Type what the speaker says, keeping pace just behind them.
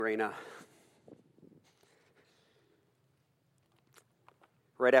Raina.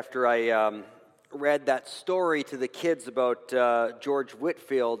 Right after I read that story to the kids about George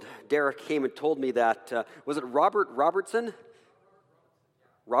Whitefield, Derek came and told me that, was it Robert Robertson?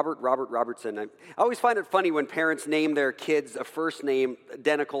 Robert Robertson. I always find it funny when parents name their kids a first name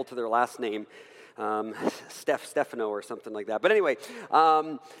identical to their last name. Stefano or something like that. But anyway,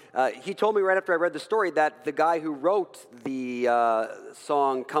 he told me right after I read the story that the guy who wrote the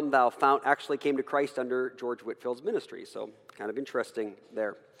song Come Thou Fount actually came to Christ under George Whitefield's ministry. So kind of interesting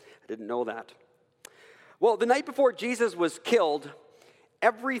there. I didn't know that. Well, the night before Jesus was killed,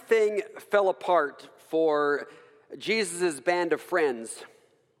 everything fell apart for Jesus' band of friends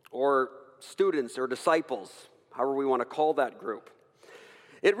or students or disciples, however we want to call that group.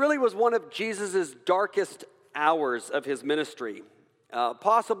 It really was one of Jesus' darkest hours of his ministry,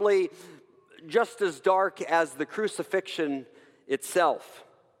 possibly just as dark as the crucifixion itself.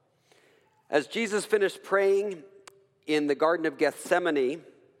 As Jesus finished praying in the Garden of Gethsemane,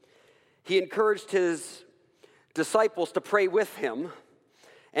 he encouraged his disciples to pray with him,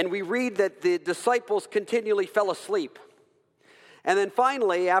 and we read that the disciples continually fell asleep. And then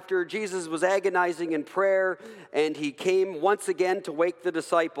finally, after Jesus was agonizing in prayer and he came once again to wake the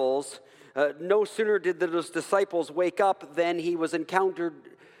disciples, no sooner did those disciples wake up than he was encountered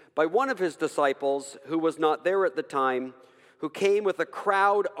by one of his disciples who was not there at the time, who came with a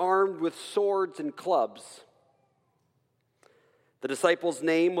crowd armed with swords and clubs. The disciple's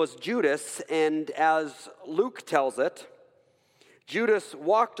name was Judas, and as Luke tells it, Judas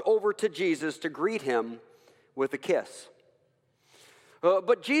walked over to Jesus to greet him with a kiss.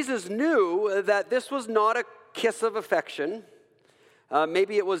 But Jesus knew that this was not a kiss of affection.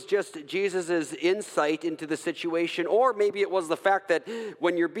 Maybe it was just Jesus' insight into the situation, or maybe it was the fact that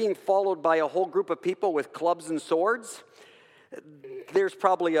when you're being followed by a whole group of people with clubs and swords, there's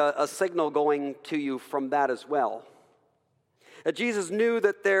probably a signal going to you from that as well. Jesus knew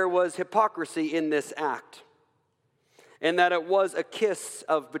that there was hypocrisy in this act, and that it was a kiss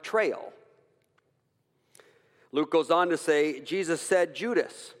of betrayal. Luke goes on to say, Jesus said,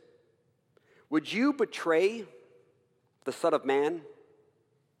 Judas, would you betray the Son of Man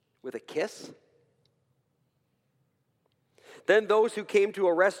with a kiss? Then those who came to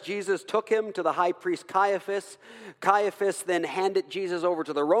arrest Jesus took him to the high priest Caiaphas. Caiaphas then handed Jesus over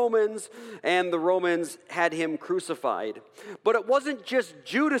to the Romans, and the Romans had him crucified. But it wasn't just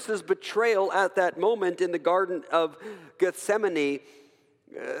Judas's betrayal at that moment in the Garden of Gethsemane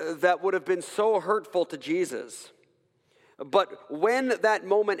that would have been so hurtful to Jesus. But when that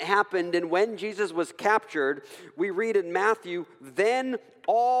moment happened and when Jesus was captured, we read in Matthew, then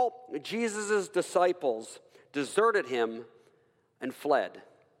all Jesus' disciples deserted him and fled.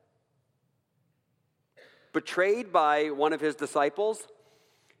 Betrayed by one of his disciples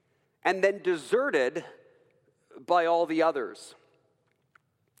and then deserted by all the others.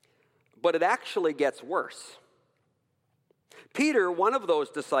 But it actually gets worse. Peter, one of those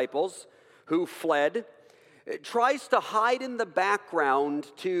disciples who fled, tries to hide in the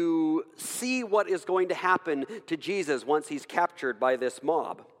background to see what is going to happen to Jesus once he's captured by this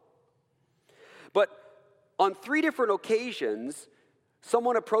mob. But on 3 different occasions,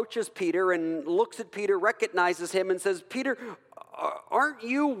 someone approaches Peter and looks at Peter, recognizes him, and says, Peter, aren't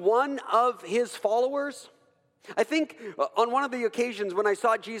you one of his followers? I think on one of the occasions when I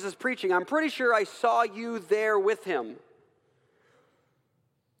saw Jesus preaching, I'm pretty sure I saw you there with him.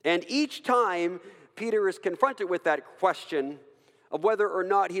 And each time Peter is confronted with that question of whether or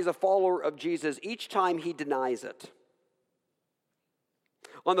not he's a follower of Jesus, each time he denies it.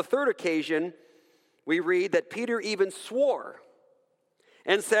 On the 3rd occasion, we read that Peter even swore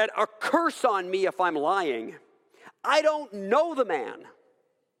and said, a curse on me if I'm lying. I don't know the man.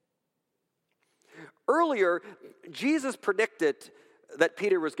 Earlier, Jesus predicted that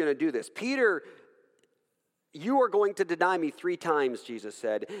Peter was going to do this. Peter, you are going to deny me 3 times, Jesus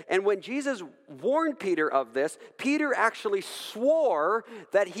said. And when Jesus warned Peter of this, Peter actually swore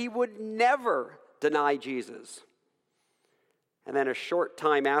that he would never deny Jesus. And then a short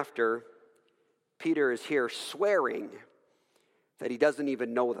time after, Peter is here swearing that he doesn't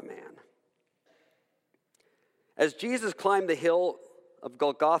even know the man. As Jesus climbed the hill of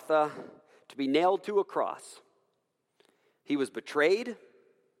Golgotha to be nailed to a cross, he was betrayed,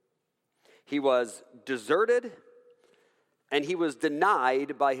 he was deserted, and he was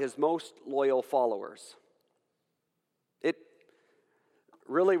denied by his most loyal followers. It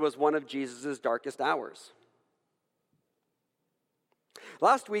really was one of Jesus' darkest hours.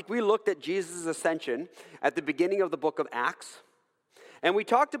 Last week, we looked at Jesus' ascension at the beginning of the book of Acts. And we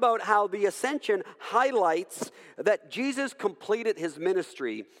talked about how the ascension highlights that Jesus completed his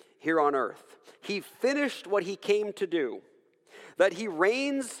ministry here on earth. He finished what he came to do. That he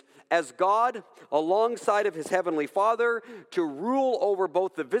reigns as God alongside of his heavenly Father to rule over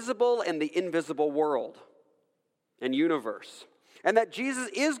both the visible and the invisible world and universe. And that Jesus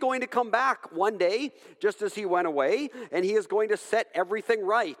is going to come back one day, just as he went away, and he is going to set everything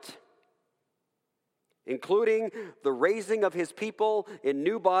right, including the raising of his people in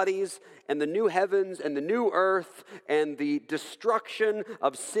new bodies and the new heavens and the new earth and the destruction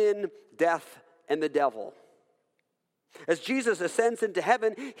of sin, death, and the devil. As Jesus ascends into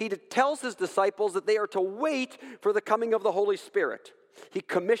heaven, he tells his disciples that they are to wait for the coming of the Holy Spirit. He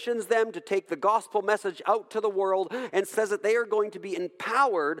commissions them to take the gospel message out to the world and says that they are going to be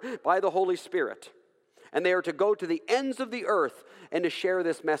empowered by the Holy Spirit. And they are to go to the ends of the earth and to share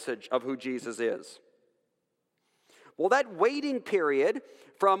this message of who Jesus is. Well, that waiting period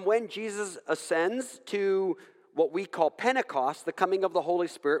from when Jesus ascends to what we call Pentecost, the coming of the Holy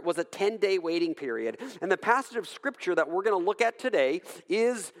Spirit, was a 10-day waiting period. And the passage of Scripture that we're going to look at today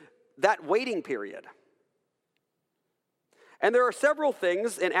is that waiting period. And there are several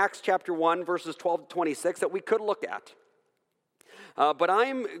things in Acts chapter 1, verses 12 to 26 that we could look at. But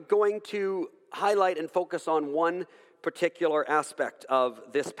I'm going to highlight and focus on one particular aspect of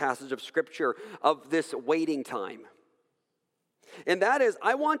this passage of Scripture, of this waiting time. And that is,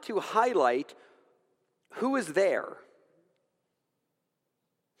 I want to highlight who is there.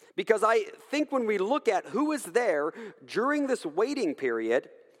 Because I think when we look at who is there during this waiting period,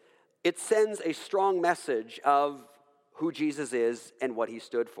 it sends a strong message of who Jesus is and what he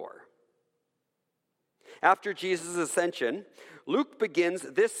stood for. After Jesus' ascension, Luke begins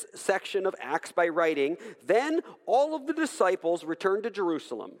this section of Acts by writing, "Then all of the disciples returned to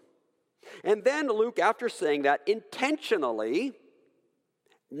Jerusalem." And then Luke, after saying that, intentionally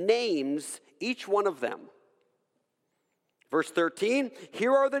names each one of them. Verse 13,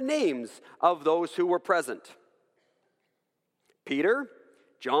 here are the names of those who were present: Peter,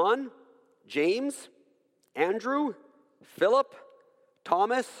 John, James, Andrew, Philip,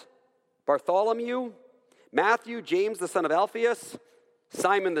 Thomas, Bartholomew, Matthew, James the son of Alphaeus,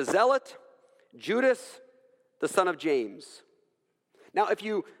 Simon the Zealot, Judas the son of James. Now, if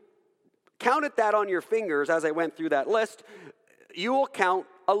you counted that on your fingers as I went through that list, you will count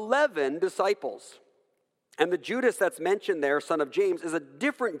 11 disciples. And the Judas that's mentioned there, son of James, is a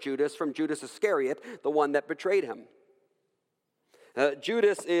different Judas from Judas Iscariot, the one that betrayed him.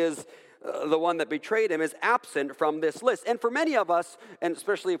 Judas is the one that betrayed him, is absent from this list. And for many of us, and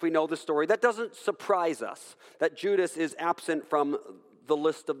especially if we know the story, that doesn't surprise us that Judas is absent from the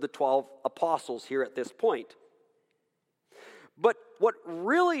list of the 12 apostles here at this point. But what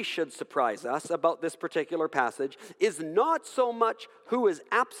really should surprise us about this particular passage is not so much who is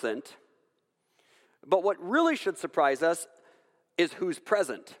absent, but what really should surprise us is who's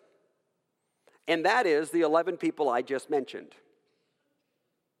present. And that is the 11 people I just mentioned.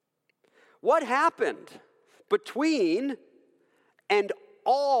 What happened between and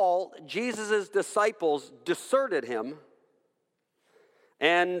all Jesus' disciples deserted him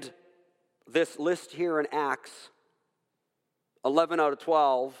and this list here in Acts, 11 out of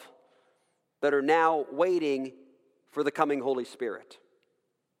 12 that are now waiting for the coming Holy Spirit?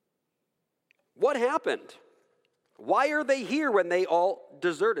 What happened? Why are they here when they all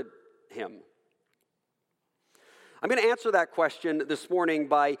deserted him? I'm going to answer that question this morning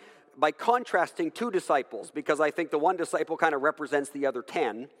by contrasting two disciples, because I think the one disciple kind of represents the other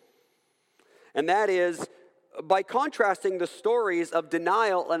 10. And that is by contrasting the stories of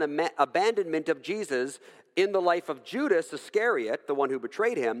denial and abandonment of Jesus in the life of Judas Iscariot, the one who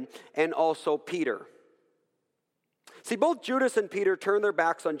betrayed him, and also Peter. See, both Judas and Peter turned their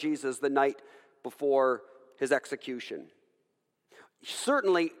backs on Jesus the night before his execution.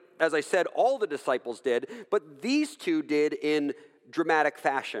 Certainly, as I said, all the disciples did, but these two did in dramatic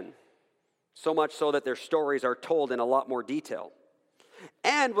fashion. So much so that their stories are told in a lot more detail.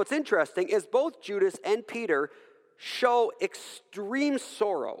 And what's interesting is both Judas and Peter show extreme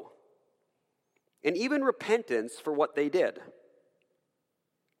sorrow and even repentance for what they did.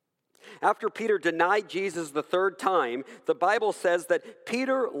 After Peter denied Jesus the third time, the Bible says that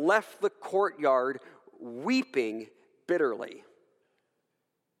Peter left the courtyard weeping bitterly.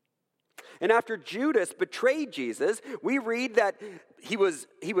 And after Judas betrayed Jesus, we read that he was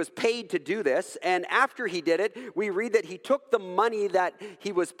paid to do this. And after he did it, we read that he took the money that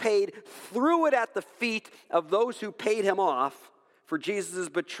he was paid, threw it at the feet of those who paid him off for Jesus'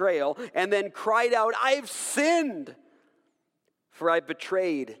 betrayal, and then cried out, "I've sinned, for I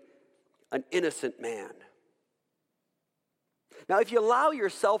betrayed an innocent man." Now, if you allow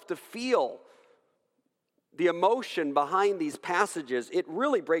yourself to feel the emotion behind these passages, it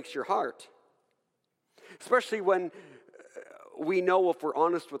really breaks your heart. Especially when we know, if we're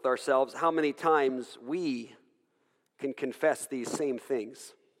honest with ourselves, how many times we can confess these same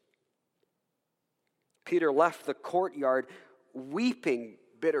things. Peter left the courtyard weeping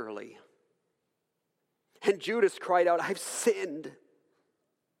bitterly. And Judas cried out, "I've sinned.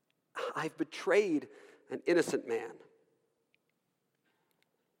 I've betrayed an innocent man."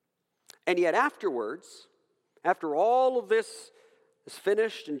 And yet afterwards, after all of this is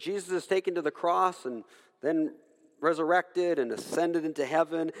finished and Jesus is taken to the cross and then resurrected and ascended into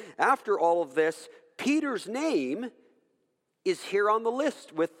heaven, after all of this, Peter's name is here on the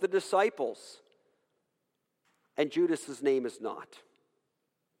list with the disciples. And Judas's name is not.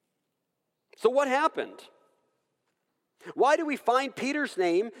 So what happened? Why do we find Peter's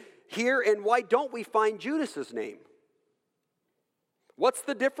name here, and why don't we find Judas's name? What's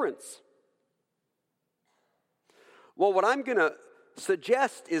the difference? Well, what I'm going to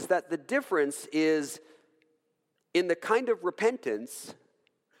suggest is that the difference is in the kind of repentance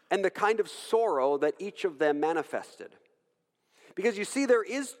and the kind of sorrow that each of them manifested. Because you see, there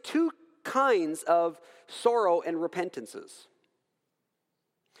is two kinds of sorrow and repentances.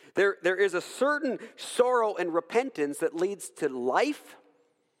 There is a certain sorrow and repentance that leads to life,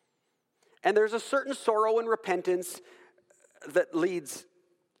 and there's a certain sorrow and repentance that leads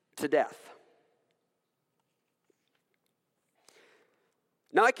to death.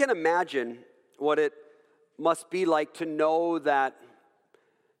 Now, I can imagine what it must be like to know that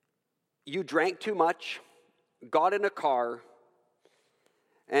you drank too much, got in a car,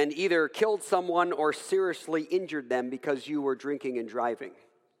 and either killed someone or seriously injured them because you were drinking and driving.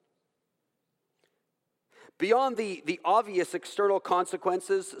 Beyond the obvious external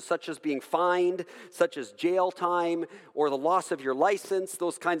consequences, such as being fined, such as jail time, or the loss of your license,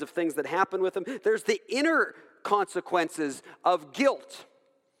 those kinds of things that happen with them, there's the inner consequences of guilt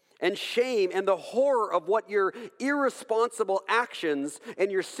and shame and the horror of what your irresponsible actions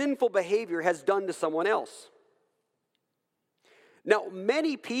and your sinful behavior has done to someone else. Now,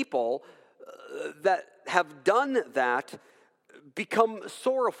 many people that have done that become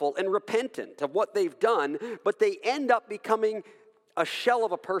sorrowful and repentant of what they've done, but they end up becoming a shell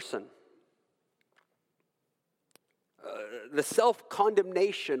of a person. The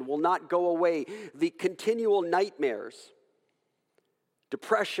self-condemnation will not go away. The continual nightmares,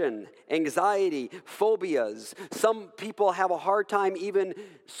 depression, anxiety, phobias. Some people have a hard time even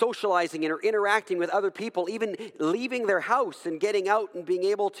socializing or interacting with other people, even leaving their house and getting out and being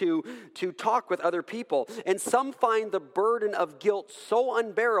able to talk with other people. And some find the burden of guilt so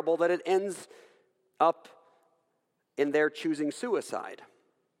unbearable that it ends up in their choosing suicide.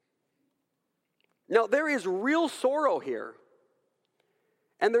 Now, there is real sorrow here.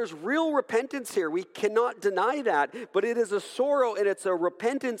 And there's real repentance here. We cannot deny that. But it is a sorrow, and it's a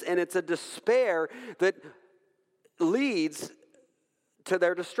repentance, and it's a despair that leads to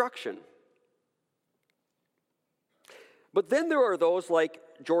their destruction. But then there are those like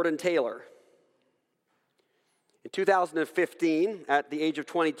Jordan Taylor. In 2015, at the age of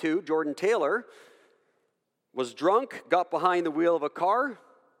 22, Jordan Taylor was drunk, got behind the wheel of a car,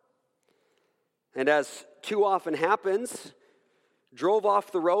 and as too often happens, drove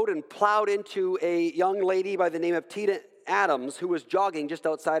off the road and plowed into a young lady by the name of Tina Adams, who was jogging just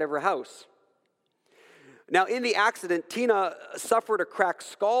outside of her house. Now, in the accident, Tina suffered a cracked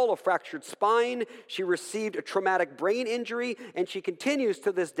skull, a fractured spine. She received a traumatic brain injury, and she continues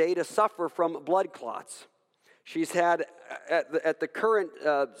to this day to suffer from blood clots. She's had, at the current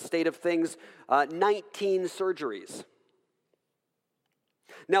state of things, 19 surgeries.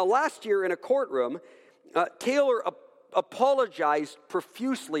 Now, last year in a courtroom, Taylor apologized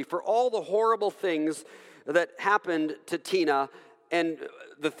profusely for all the horrible things that happened to Tina and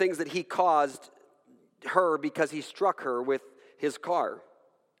the things that he caused her because he struck her with his car.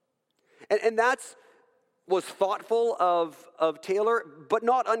 And that's was thoughtful of Taylor, but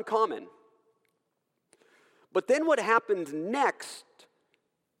not uncommon. But then what happened next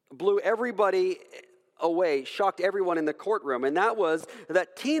blew everybody away, shocked everyone in the courtroom, and that was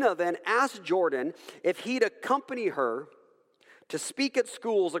that Tina then asked Jordan if he'd accompany her to speak at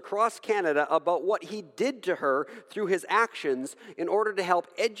schools across Canada about what he did to her through his actions in order to help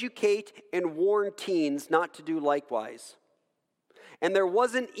educate and warn teens not to do likewise. And there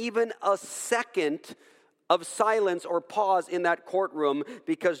wasn't even a second of silence or pause in that courtroom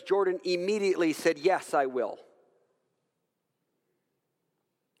because Jordan immediately said, "Yes, I will."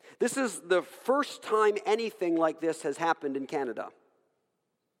 This is the first time anything like this has happened in Canada,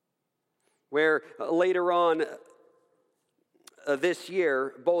 where later on this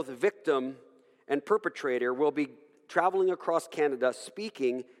year, both victim and perpetrator will be traveling across Canada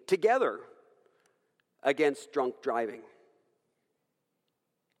speaking together against drunk driving.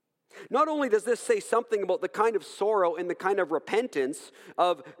 Not only does this say something about the kind of sorrow and the kind of repentance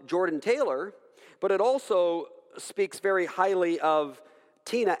of Jordan Taylor, but it also speaks very highly of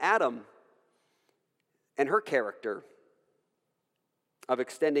Tina Adam and her character of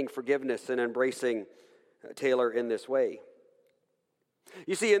extending forgiveness and embracing Taylor in this way.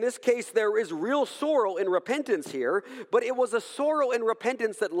 You see, in this case, there is real sorrow and repentance here, but it was a sorrow and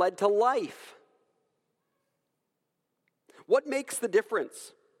repentance that led to life. What makes the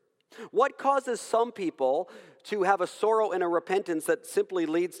difference? What causes some people to have a sorrow and a repentance that simply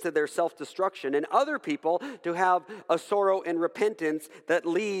leads to their self-destruction, and other people to have a sorrow and repentance that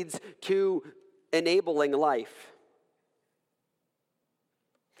leads to enabling life?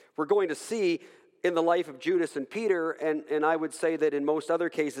 We're going to see in the life of Judas and Peter, and I would say that in most other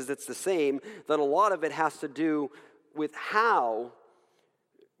cases it's the same, that a lot of it has to do with how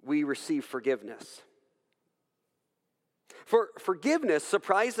we receive forgiveness. For forgiveness,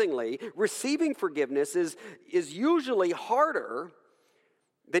 surprisingly, receiving forgiveness is usually harder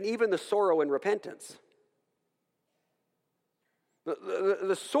than even the sorrow and repentance.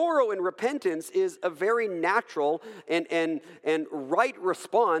 The sorrow and repentance is a very natural and right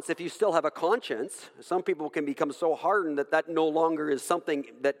response if you still have a conscience. Some people can become so hardened that no longer is something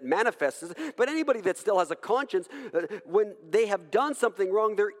that manifests. But anybody that still has a conscience, when they have done something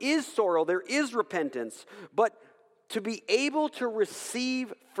wrong, there is sorrow, there is repentance. But to be able to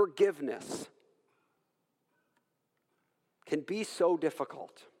receive forgiveness can be so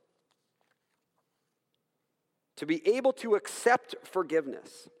difficult. To be able to accept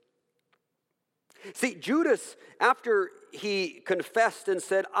forgiveness. See, Judas, after he confessed and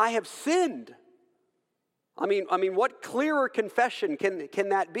said, "I have sinned." I mean, what clearer confession can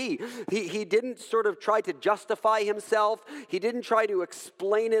that be? He didn't sort of try to justify himself. He didn't try to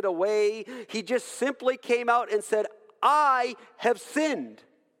explain it away. He just simply came out and said, "I have sinned.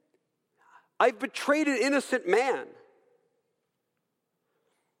 I've betrayed an innocent man."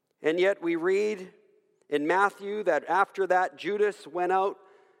 And yet we read in Matthew that after that, Judas went out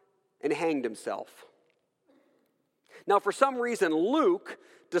and hanged himself. Now, for some reason, Luke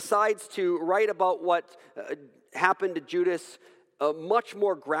decides to write about what happened to Judas much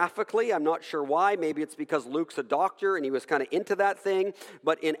more graphically. I'm not sure why. Maybe it's because Luke's a doctor and he was kind of into that thing.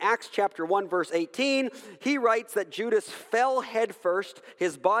 But in Acts chapter 1, verse 18, he writes that Judas fell headfirst,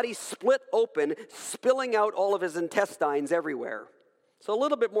 his body split open, spilling out all of his intestines everywhere. So a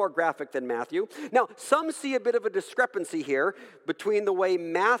little bit more graphic than Matthew. Now, some see a bit of a discrepancy here between the way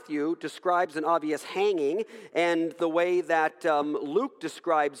Matthew describes an obvious hanging and the way that Luke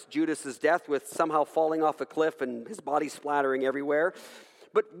describes Judas's death with somehow falling off a cliff and his body splattering everywhere.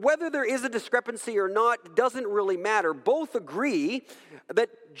 But whether there is a discrepancy or not doesn't really matter. Both agree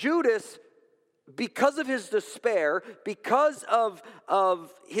that Judas, because of his despair, because of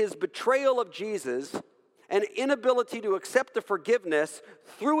his betrayal of Jesus, an inability to accept the forgiveness,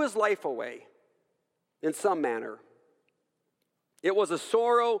 threw his life away in some manner. It was a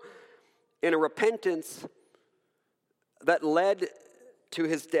sorrow and a repentance that led to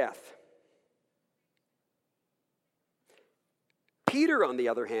his death. Peter, on the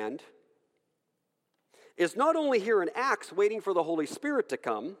other hand, is not only here in Acts waiting for the Holy Spirit to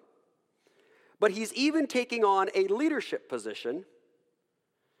come, but he's even taking on a leadership position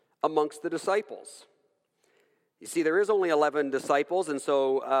amongst the disciples. You see, there is only 11 disciples, and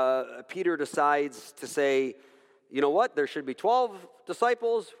so Peter decides to say, you know what, there should be 12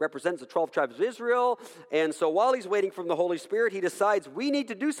 disciples, represents the 12 tribes of Israel, and so while he's waiting for the Holy Spirit, he decides we need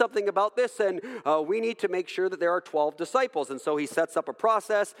to do something about this, and we need to make sure that there are 12 disciples, and so he sets up a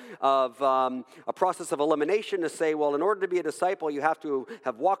process of elimination to say, well, in order to be a disciple, you have to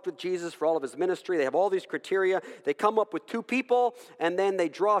have walked with Jesus for all of his ministry. They have all these criteria. They come up with 2 people, and then they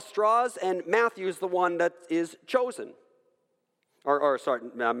draw straws, and Matthew's the one that is chosen,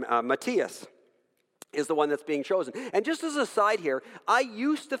 Matthias is the one that's being chosen. And just as a side here, I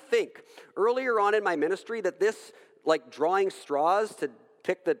used to think earlier on in my ministry that this, like drawing straws to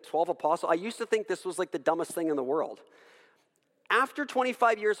pick the 12 apostles, I used to think this was like the dumbest thing in the world. After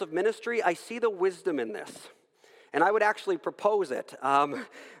 25 years of ministry, I see the wisdom in this. And I would actually propose it.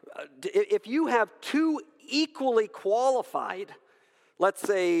 If you have 2 equally qualified, let's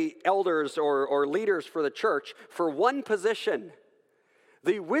say elders or leaders for the church, for one position,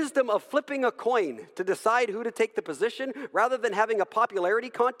 the wisdom of flipping a coin to decide who to take the position rather than having a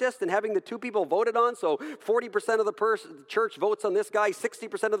popularity contest and having the 2 people voted on, so 40% of the church votes on this guy,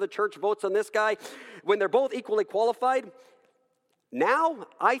 60% of the church votes on this guy, when they're both equally qualified, Now,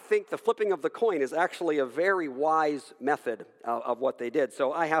 I think the flipping of the coin is actually a very wise method of what they did.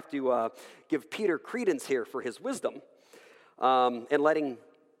 So I have to give Peter credence here for his wisdom and letting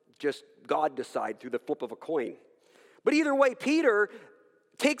just God decide through the flip of a coin. But either way, Peter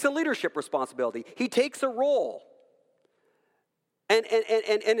takes a leadership responsibility. He takes a role and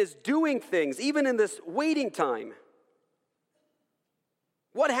is doing things, even in this waiting time.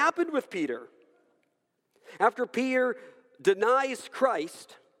 What happened with Peter? After Peter denies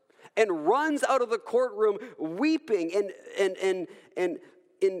Christ and runs out of the courtroom weeping and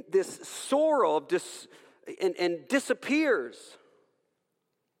in this sorrow of and disappears.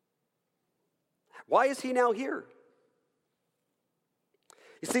 Why is he now here?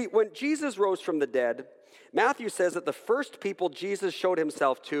 You see, when Jesus rose from the dead, Matthew says that the first people Jesus showed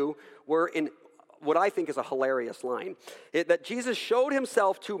himself to were in what I think is a hilarious line, that Jesus showed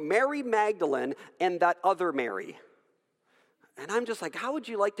himself to Mary Magdalene and that other Mary. And I'm just like, how would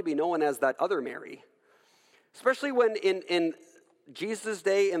you like to be known as that other Mary? Especially when in Jesus'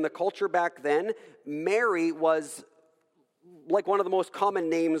 day, in the culture back then, Mary was like one of the most common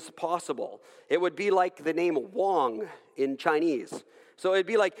names possible. It would be like the name Wong in Chinese. So it'd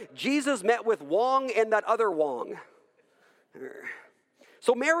be like Jesus met with Wong and that other Wong.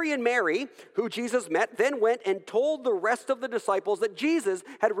 So Mary and Mary, who Jesus met, then went and told the rest of the disciples that Jesus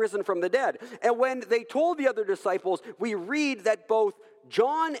had risen from the dead. And when they told the other disciples, we read that both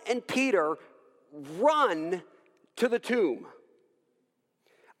John and Peter run to the tomb.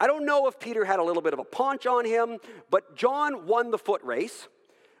 I don't know if Peter had a little bit of a paunch on him, but John won the foot race.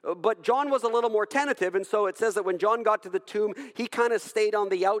 But John was a little more tentative, and so it says that when John got to the tomb, he kind of stayed on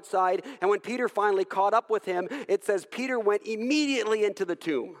the outside. And when Peter finally caught up with him, it says Peter went immediately into the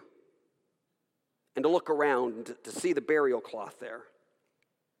tomb and to look around to see the burial cloth there.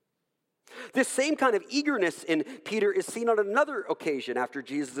 This same kind of eagerness in Peter is seen on another occasion after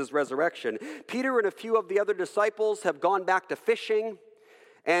Jesus' resurrection. Peter and a few of the other disciples have gone back to fishing,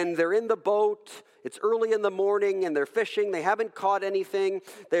 and they're in the boat. It's early in the morning, and they're fishing. They haven't caught anything.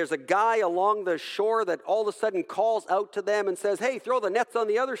 There's a guy along the shore that all of a sudden calls out to them and says, hey, throw the nets on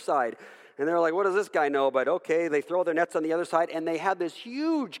the other side. And they're like, what does this guy know? But okay, they throw their nets on the other side, and they have this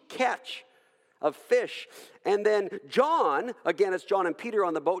huge catch of fish. And then John, again, it's John and Peter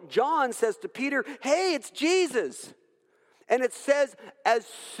on the boat. John says to Peter, hey, it's Jesus. And it says, as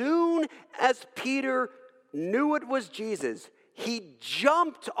soon as Peter knew it was Jesus, he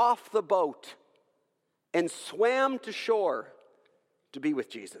jumped off the boat and swam to shore to be with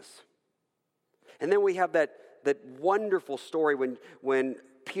Jesus. And then we have that wonderful story when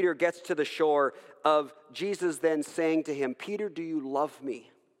Peter gets to the shore of Jesus then saying to him, Peter, do you love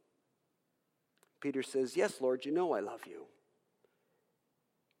me? Peter says, yes, Lord, you know I love you.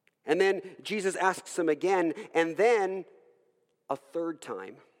 And then Jesus asks him again, and then a third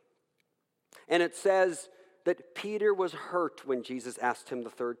time. And it says that Peter was hurt when Jesus asked him the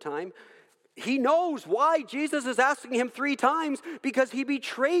third time. He knows why Jesus is asking him 3 times, because he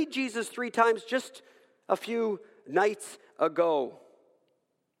betrayed Jesus 3 times just a few nights ago.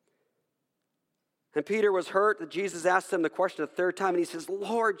 And Peter was hurt that Jesus asked him the question a third time, and he says,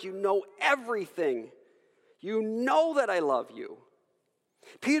 Lord, you know everything. You know that I love you.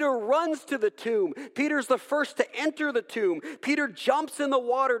 Peter runs to the tomb. Peter's the first to enter the tomb. Peter jumps in the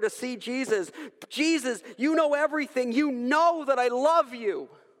water to see Jesus. Jesus, you know everything. You know that I love you.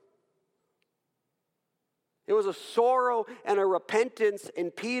 It was a sorrow and a repentance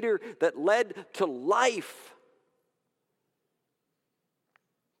in Peter that led to life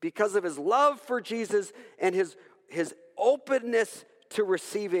because of his love for Jesus and his openness to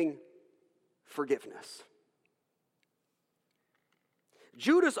receiving forgiveness.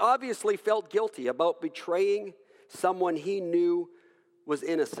 Judas obviously felt guilty about betraying someone he knew was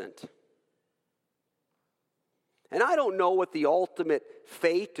innocent. And I don't know what the ultimate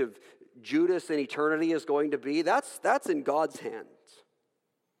fate of Judas in eternity is going to be. That's in God's hands.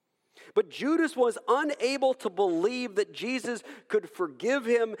 But Judas was unable to believe that Jesus could forgive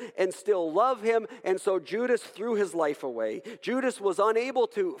him and still love him, and so Judas threw his life away. Judas was unable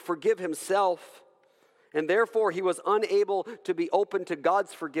to forgive himself, and therefore he was unable to be open to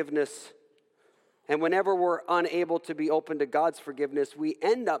God's forgiveness. And whenever we're unable to be open to God's forgiveness, we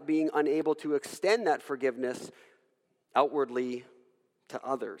end up being unable to extend that forgiveness outwardly to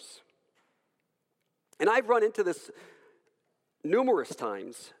others. And I've run into this numerous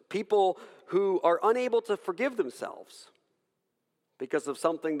times. People who are unable to forgive themselves because of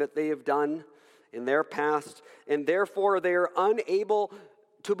something that they have done in their past, and therefore they are unable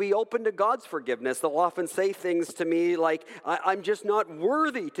to be open to God's forgiveness. They'll often say things to me like, I'm just not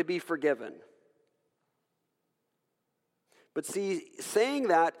worthy to be forgiven. But see, saying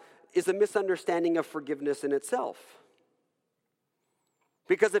that is a misunderstanding of forgiveness in itself.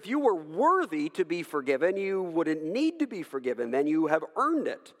 Because if you were worthy to be forgiven, you wouldn't need to be forgiven. Then you have earned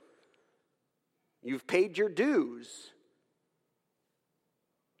it. You've paid your dues.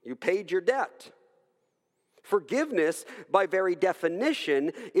 You paid your debt. Forgiveness, by very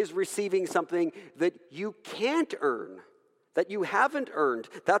definition, is receiving something that you can't earn, that you haven't earned.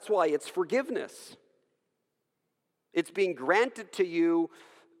 That's why it's forgiveness. It's being granted to you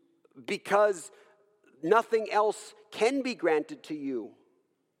because nothing else can be granted to you.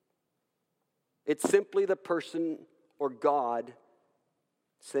 It's simply the person or God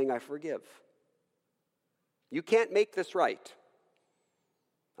saying, I forgive. You can't make this right.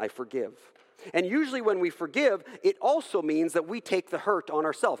 I forgive. And usually when we forgive, it also means that we take the hurt on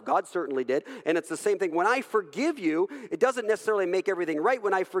ourselves. God certainly did. And it's the same thing. When I forgive you, it doesn't necessarily make everything right.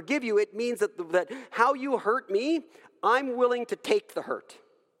 When I forgive you, it means that how you hurt me, I'm willing to take the hurt.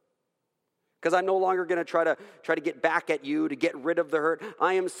 Because I'm no longer going to try to get back at you to get rid of the hurt.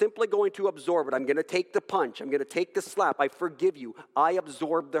 I am simply going to absorb it. I'm going to take the punch. I'm going to take the slap. I forgive you. I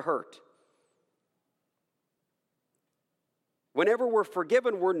absorb the hurt. Whenever we're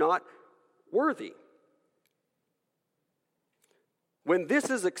forgiven, we're not worthy. When this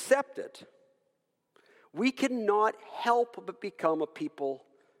is accepted, we cannot help but become a people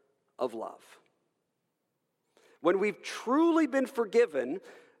of love. When we've truly been forgiven,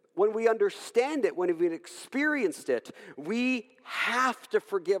 when we understand it, when we've experienced it, we have to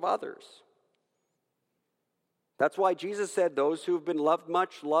forgive others. That's why Jesus said, those who have been loved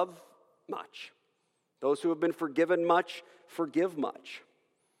much, love much. Those who have been forgiven much, forgive much.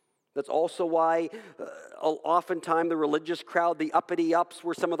 That's also why oftentimes the religious crowd, the uppity-ups,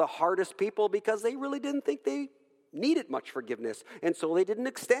 were some of the hardest people because they really didn't think they needed much forgiveness, and so they didn't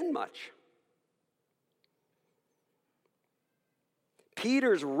extend much.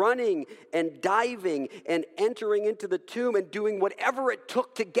 Peter's running and diving and entering into the tomb and doing whatever it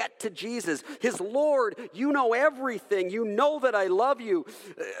took to get to Jesus. His Lord, you know everything. You know that I love you.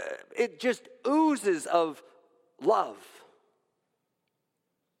 It just oozes of love.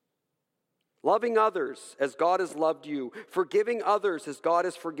 Loving others as God has loved you. Forgiving others as God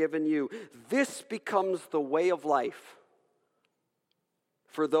has forgiven you. This becomes the way of life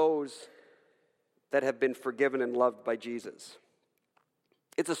for those that have been forgiven and loved by Jesus.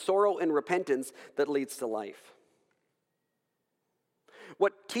 It's a sorrow and repentance that leads to life.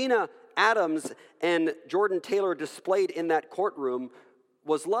 What Tina Adams and Jordan Taylor displayed in that courtroom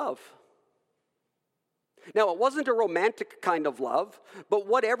was love. Now, it wasn't a romantic kind of love, but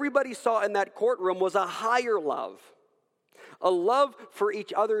what everybody saw in that courtroom was a higher love. A love for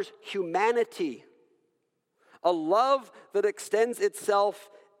each other's humanity. A love that extends itself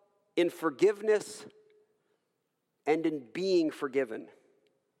in forgiveness and in being forgiven.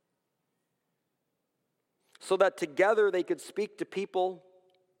 So that together they could speak to people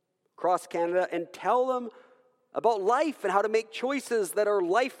across Canada and tell them about life and how to make choices that are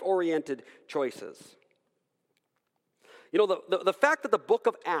life-oriented choices. You know, the fact that the book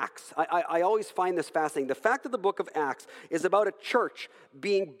of Acts, I always find this fascinating. The fact that the book of Acts is about a church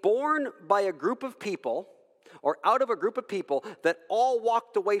being born by a group of people, or out of a group of people that all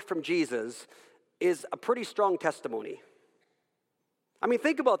walked away from Jesus, is a pretty strong testimony. I mean,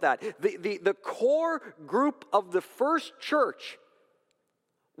 think about that. The core group of the first church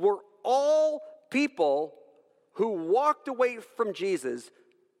were all people who walked away from Jesus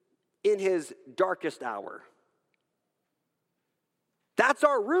in his darkest hour. That's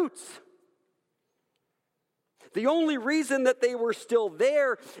our roots. The only reason that they were still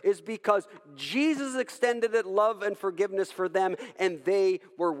there is because Jesus extended love and forgiveness for them, and they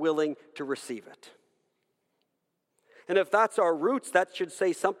were willing to receive it. And if that's our roots, that should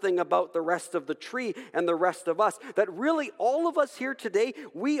say something about the rest of the tree and the rest of us. That really all of us here today,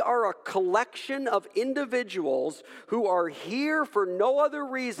 we are a collection of individuals who are here for no other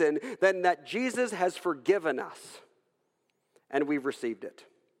reason than that Jesus has forgiven us. And we've received it.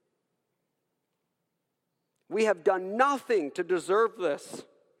 We have done nothing to deserve this.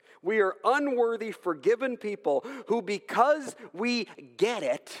 We are unworthy, forgiven people who, because we get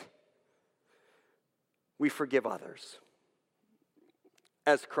it, we forgive others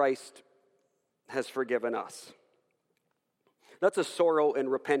as Christ has forgiven us. That's a sorrow and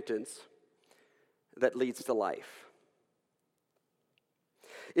repentance that leads to life.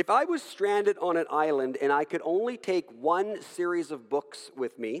 If I was stranded on an island and I could only take one series of books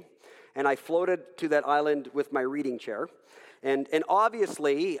with me, and I floated to that island with my reading chair, And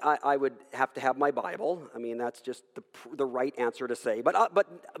obviously, I would have to have my Bible. I mean, that's just the right answer to say.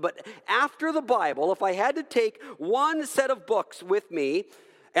 But after the Bible, if I had to take one set of books with me,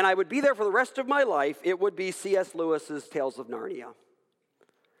 and I would be there for the rest of my life, it would be C.S. Lewis's Tales of Narnia.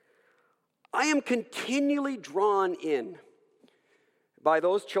 I am continually drawn in by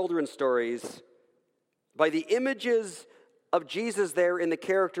those children's stories, by the images of Jesus there in the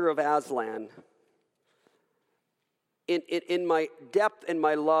character of Aslan, in my depth and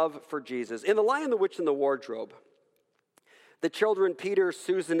my love for Jesus. In The Lion, the Witch, and the Wardrobe, the children Peter,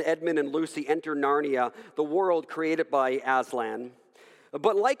 Susan, Edmund, and Lucy enter Narnia, the world created by Aslan.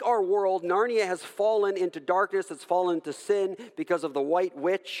 But like our world, Narnia has fallen into darkness. It's fallen into sin because of the White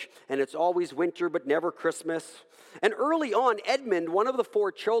Witch, and it's always winter but never Christmas. And early on, Edmund, one of the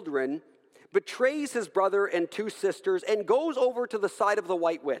 4 children, betrays his brother and 2 sisters and goes over to the side of the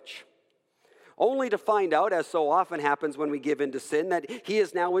White Witch, only to find out, as so often happens when we give in to sin, that he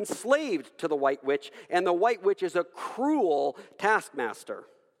is now enslaved to the White Witch, and the White Witch is a cruel taskmaster.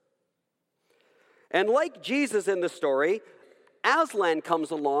 And like Jesus in the story, Aslan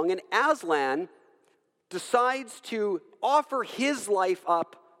comes along, and Aslan decides to offer his life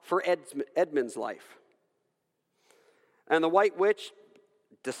up for Edmund's life. And the White Witch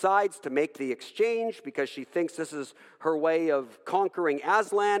decides to make the exchange because she thinks this is her way of conquering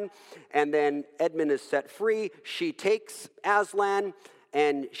Aslan, and then Edmund is set free. She takes Aslan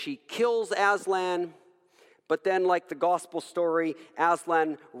and she kills Aslan, but then, like the gospel story,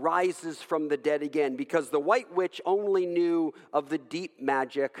 Aslan rises from the dead again because the White Witch only knew of the deep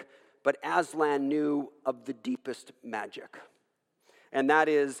magic, but Aslan knew of the deepest magic. And that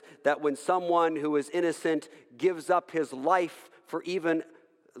is that when someone who is innocent gives up his life for even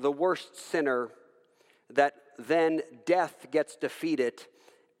the worst sinner, that then death gets defeated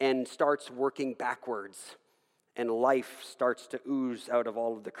and starts working backwards, and life starts to ooze out of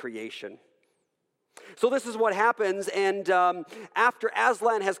all of the creation. So this is what happens, and after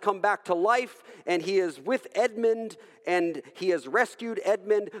Aslan has come back to life, and he is with Edmund, and he has rescued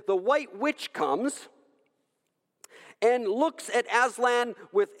Edmund, the White Witch comes and looks at Aslan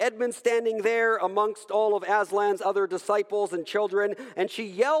with Edmund standing there amongst all of Aslan's other disciples and children, and she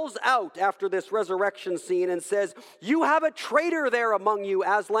yells out after this resurrection scene and says, "You have a traitor there among you,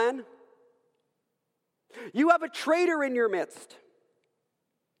 Aslan. You have a traitor in your midst."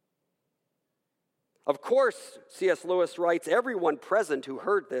 Of course, C.S. Lewis writes, everyone present who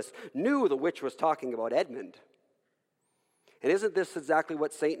heard this knew the witch was talking about Edmund. And isn't this exactly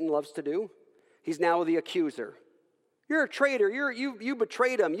what Satan loves to do? He's now the accuser. You're a traitor. You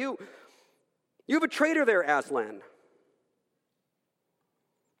betrayed him. You have a traitor there, Aslan.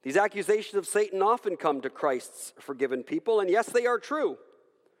 These accusations of Satan often come to Christ's forgiven people, and yes, they are true.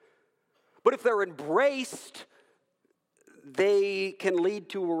 But if they're embraced, they can lead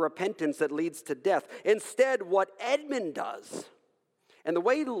to a repentance that leads to death. Instead, what Edmund does, and the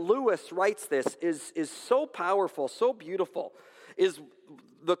way Lewis writes this is so powerful, so beautiful, is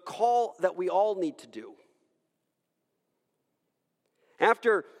the call that we all need to do.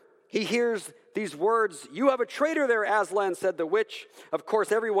 After he hears these words, "You have a traitor there, Aslan," said the witch. Of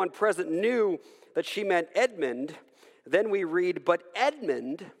course, everyone present knew that she meant Edmund. Then we read, "But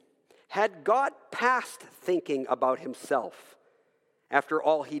Edmund had got past thinking about himself after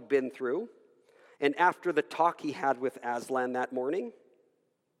all he'd been through, and after the talk he had with Aslan that morning.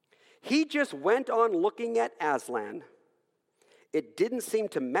 He just went on looking at Aslan. It didn't seem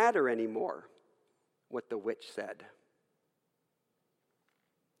to matter anymore what the witch said."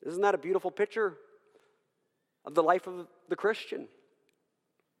 Isn't that a beautiful picture of the life of the Christian?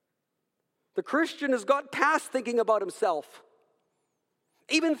 The Christian has got past thinking about himself,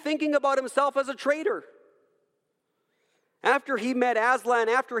 even thinking about himself as a traitor. After he met Aslan,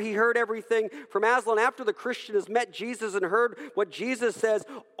 after he heard everything from Aslan, after the Christian has met Jesus and heard what Jesus says,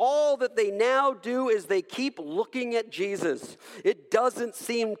 all that they now do is they keep looking at Jesus. It doesn't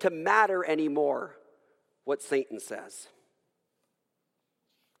seem to matter anymore what Satan says.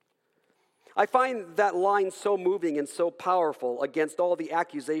 I find that line so moving and so powerful against all the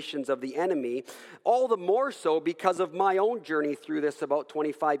accusations of the enemy, all the more so because of my own journey through this about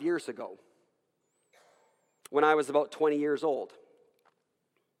 25 years ago, when I was about 20 years old.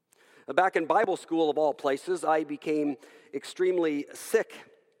 Back in Bible school, of all places, I became extremely sick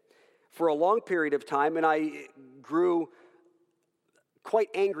for a long period of time, and I grew quite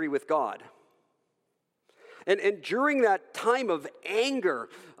angry with God. And during that time of anger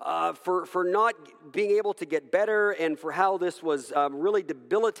for not being able to get better and for how this was really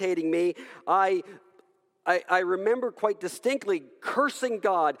debilitating me, I I remember quite distinctly cursing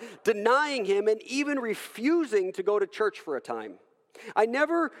God, denying him, and even refusing to go to church for a time. I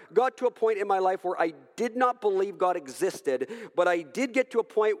never got to a point in my life where I did not believe God existed, but I did get to a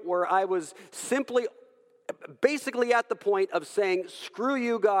point where I was simply basically at the point of saying, screw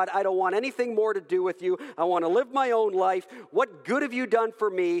you, God, I don't want anything more to do with you. I want to live my own life. What good have you done for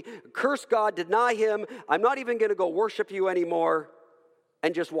me? Curse God, deny him. I'm not even going to go worship you anymore,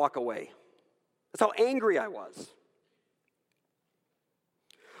 and just walk away. That's how angry I was.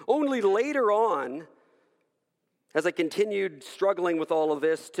 Only later on, as I continued struggling with all of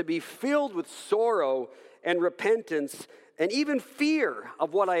this, to be filled with sorrow and repentance and even fear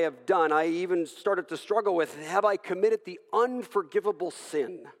of what I have done. I even started to struggle with, have I committed the unforgivable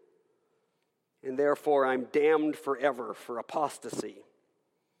sin? And therefore I'm damned forever for apostasy.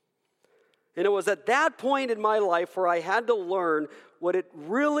 And it was at that point in my life where I had to learn what it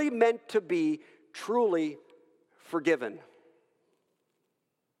really meant to be truly forgiven.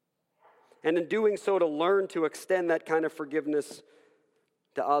 And in doing so, to learn to extend that kind of forgiveness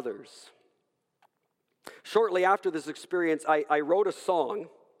to others. Shortly after this experience, I wrote a song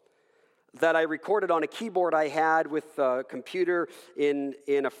that I recorded on a keyboard I had with a computer in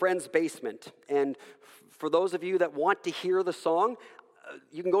a friend's basement. And for those of you that want to hear the song,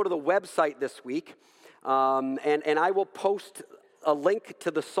 you can go to the website this week, and I will post a link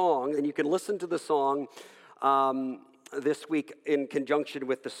to the song, and you can listen to the song this week in conjunction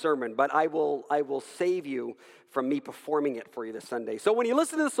with the sermon. But I will save you from me performing it for you this Sunday. So when you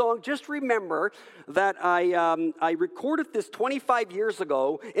listen to the song, just remember that I recorded this 25 years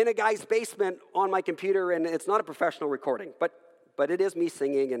ago in a guy's basement on my computer, and it's not a professional recording, but it is me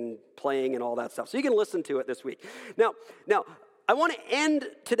singing and playing and all that stuff. So you can listen to it this week. Now, I want to end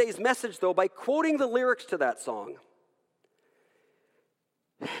today's message, though, by quoting the lyrics to that song.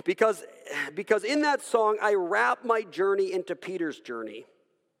 Because in that song, I wrap my journey into Peter's journey.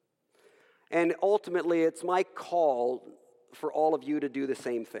 And ultimately, it's my call for all of you to do the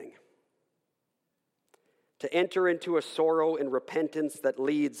same thing. To enter into a sorrow and repentance that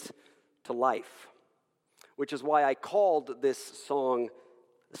leads to life. Which is why I called this song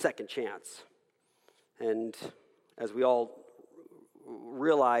Second Chance. And as we all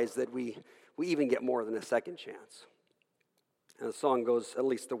realize that we even get more than a second chance. And the song goes, at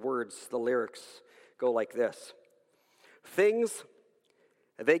least the words, the lyrics go like this. Things,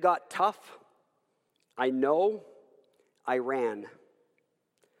 they got tough. I know, I ran.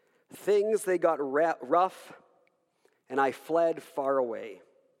 Things, they got rough, and I fled far away.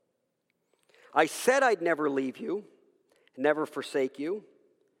 I said I'd never leave you, never forsake you,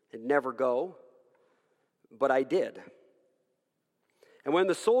 and never go, but I did. And when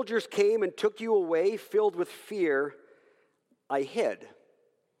the soldiers came and took you away, filled with fear, I hid.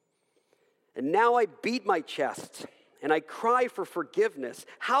 And now I beat my chest, and I cry for forgiveness.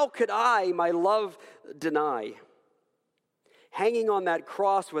 How could I my love deny? Hanging on that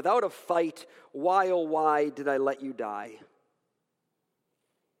cross without a fight, why, oh why did I let you die?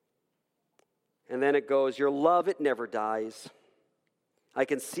 And then it goes, your love, it never dies. I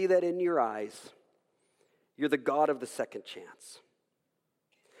can see that in your eyes. You're the God of the second chance.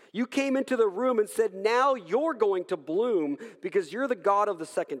 You came into the room and said, now you're going to bloom because you're the God of the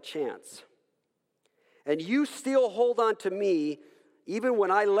second chance. And you still hold on to me even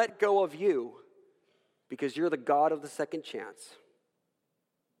when I let go of you because you're the God of the second chance.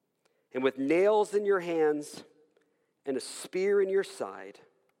 And with nails in your hands and a spear in your side,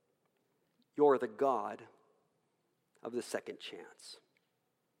 you're the God of the second chance.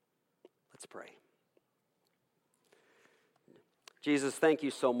 Let's pray. Jesus, thank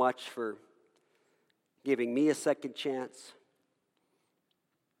you so much for giving me a second chance,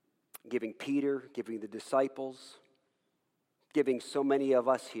 giving Peter, giving the disciples, giving so many of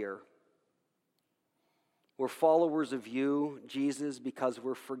us here. We're followers of you, Jesus, because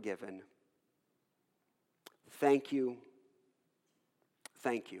we're forgiven. Thank you.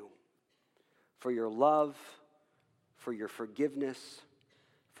 Thank you for your love, for your forgiveness,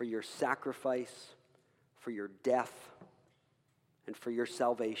 for your sacrifice, for your death, and for your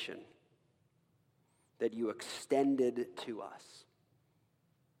salvation that you extended to us,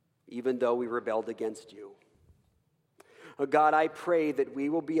 even though we rebelled against you. Oh God, I pray that we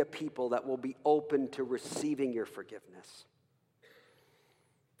will be a people that will be open to receiving your forgiveness.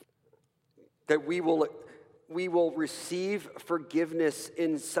 That we will receive forgiveness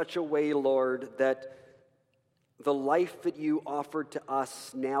in such a way, Lord, that the life that you offered to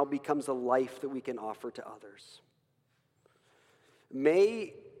us now becomes a life that we can offer to others.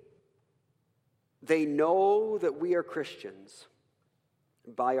 May they know that we are Christians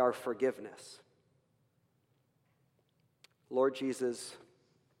by our forgiveness. Lord Jesus,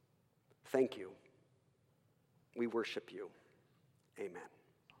 thank you. We worship you. Amen.